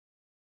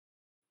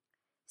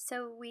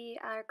So we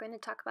are going to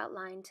talk about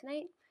line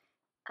tonight.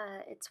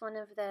 It's one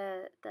of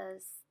the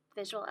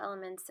visual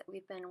elements that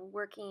we've been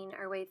working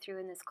our way through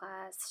in this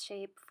class: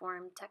 shape,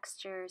 form,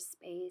 texture,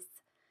 space,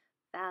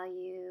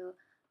 value,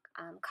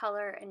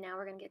 color, and now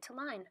we're going to get to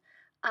line.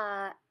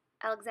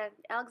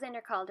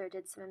 Alexander Calder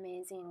did some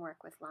amazing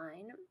work with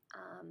line.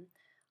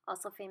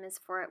 Also famous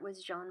for it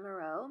was Jean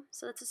Moreau.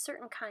 So it's a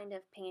certain kind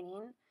of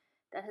painting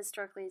that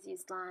historically is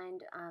used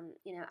lined,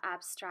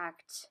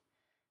 abstract,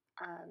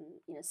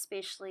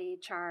 spatially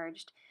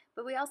charged.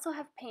 But we also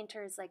have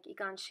painters like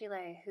Egon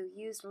Schiele who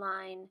used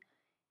line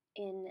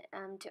in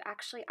to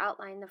actually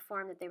outline the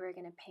form that they were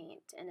going to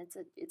paint, and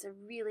it's a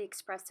really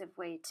expressive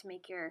way to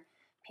make your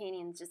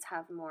paintings just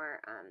have more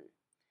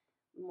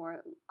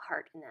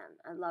heart in them.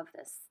 I love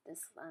this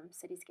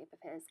cityscape of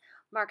his.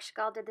 Marc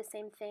Chagall did the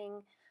same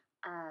thing,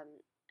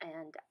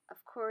 and of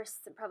course,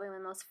 probably one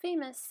of the most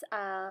famous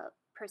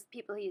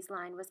people who used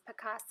line was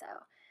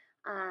Picasso.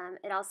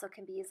 It also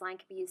can be used. Line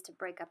can be used to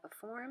break up a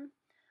form,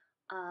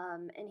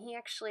 and he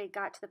actually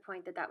got to the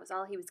point that that was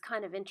all he was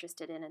kind of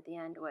interested in at the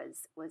end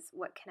was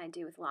what can I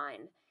do with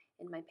line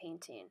in my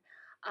painting.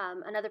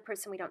 Another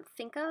person we don't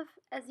think of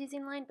as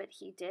using line, but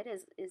he did,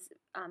 is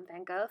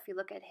Van Gogh. If you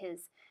look at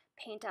his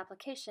paint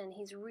application,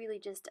 he's really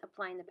just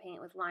applying the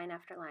paint with line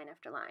after line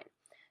after line.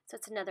 So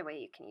it's another way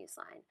you can use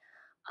line.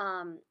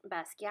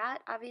 Basquiat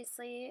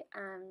obviously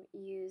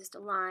used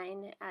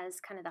line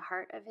as kind of the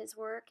heart of his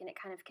work, and it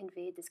kind of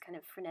conveyed this kind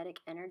of frenetic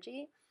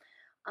energy.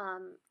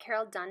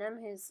 Carol Dunham,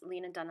 who's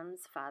Lena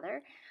Dunham's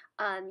father,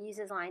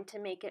 uses line to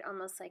make it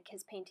almost like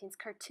his paintings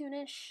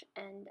cartoonish,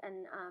 and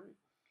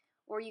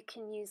or you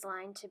can use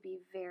line to be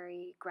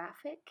very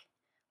graphic,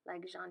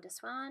 like Jean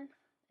Desuan.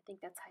 I think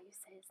that's how you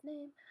say his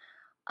name.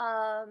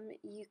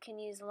 You can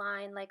use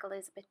line like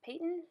Elizabeth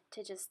Peyton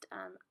to just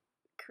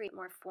create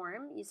more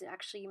form.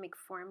 You make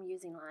form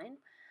using line.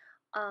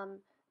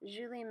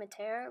 Julie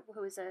Mater,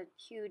 who is a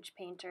huge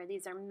painter,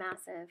 these are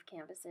massive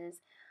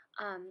canvases.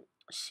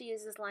 She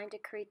uses line to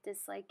create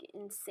this like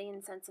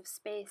insane sense of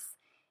space,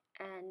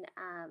 and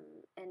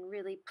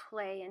really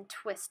play and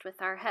twist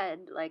with our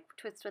head, like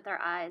twist with our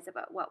eyes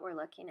about what we're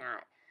looking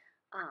at.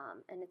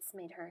 And it's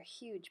made her a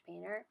huge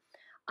painter.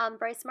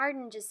 Bryce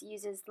Martin just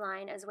uses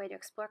line as a way to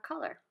explore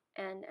color,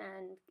 and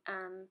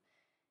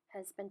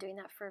has been doing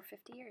that for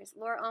 50 years.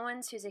 Laura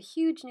Owens, who's a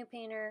huge new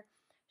painter,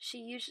 she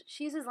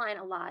uses line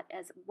a lot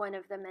as one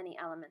of the many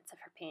elements of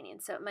her painting.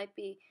 So it might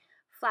be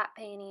flat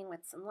painting with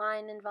some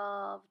line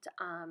involved,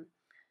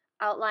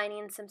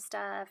 outlining some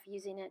stuff,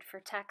 using it for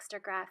text or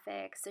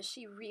graphics. So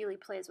she really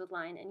plays with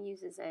line and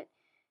uses it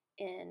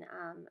in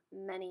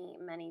many,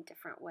 many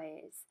different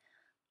ways.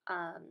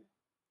 I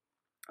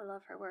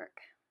love her work.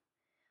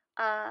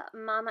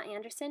 Mama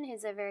Anderson,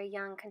 who's a very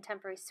young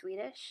contemporary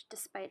Swedish,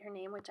 despite her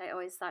name, which I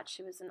always thought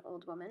she was an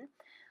old woman,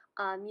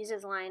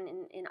 uses line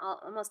in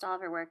almost all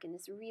of her work in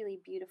this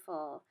really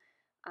beautiful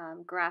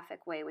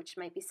graphic way, which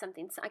might be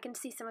something. So I can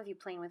see some of you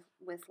playing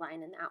with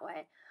line in that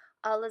way.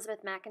 Elizabeth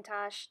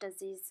McIntosh does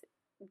these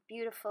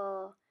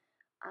beautiful,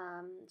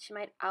 she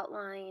might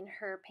outline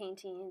her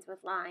paintings with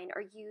line,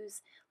 or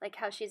use, like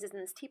how she uses in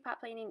this teapot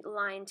painting,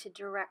 line to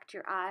direct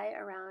your eye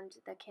around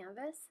the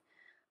canvas.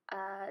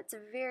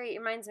 It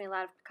reminds me a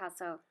lot of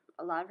Picasso,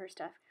 a lot of her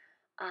stuff,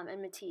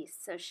 and Matisse.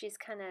 So she's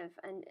kind of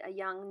a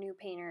young new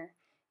painter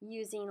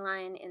using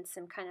line in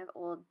some kind of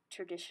old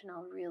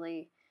traditional,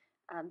 really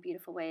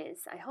beautiful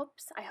ways. I hope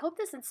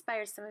this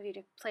inspires some of you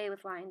to play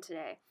with line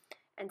today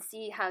and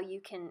see how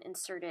you can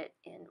insert it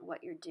in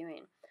what you're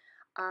doing.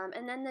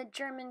 And then the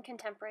German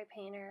contemporary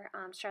painter,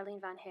 Charlene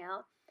Van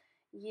Hale,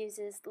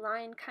 uses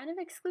line kind of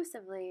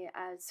exclusively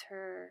as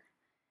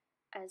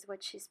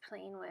what she's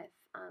playing with.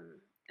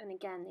 And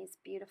again, these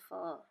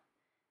beautiful,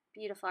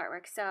 beautiful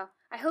artwork. So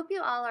I hope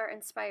you all are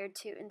inspired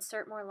to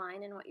insert more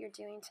line in what you're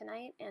doing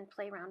tonight and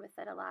play around with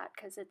it a lot,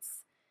 because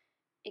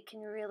it can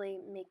really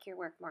make your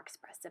work more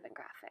expressive and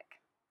graphic.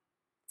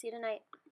 See you tonight.